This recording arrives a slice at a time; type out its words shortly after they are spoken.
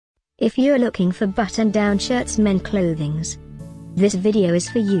If you're looking for button-down shirts, men clothings, this video is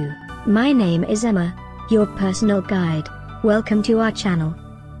for you. My name is Emma, your personal guide. Welcome to our channel.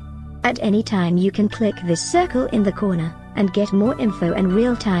 At any time you can click this circle in the corner, and get more info and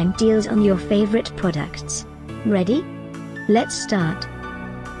real-time deals on your favorite products. Ready? Let's start.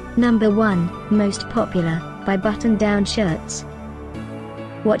 Number 1, Most Popular, by Button-Down Shirts.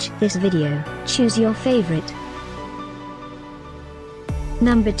 Watch this video, choose your favorite.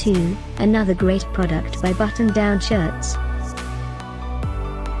 Number 2, another great product by Button-Down Shirts.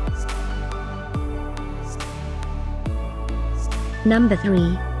 Number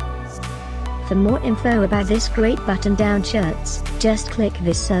 3. For more info about this great button-down shirts, just click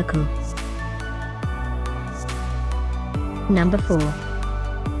this circle. Number 4.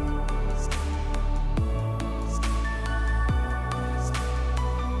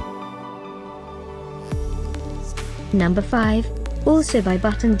 Number 5, also by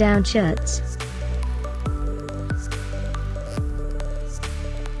button-down shirts.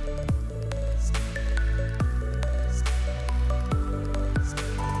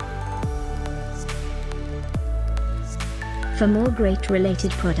 For more great related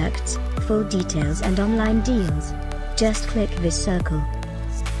products, full details and online deals, just click this circle.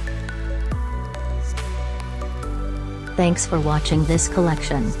 Thanks for watching this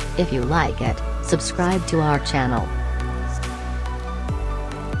collection. If you like it, subscribe to our channel.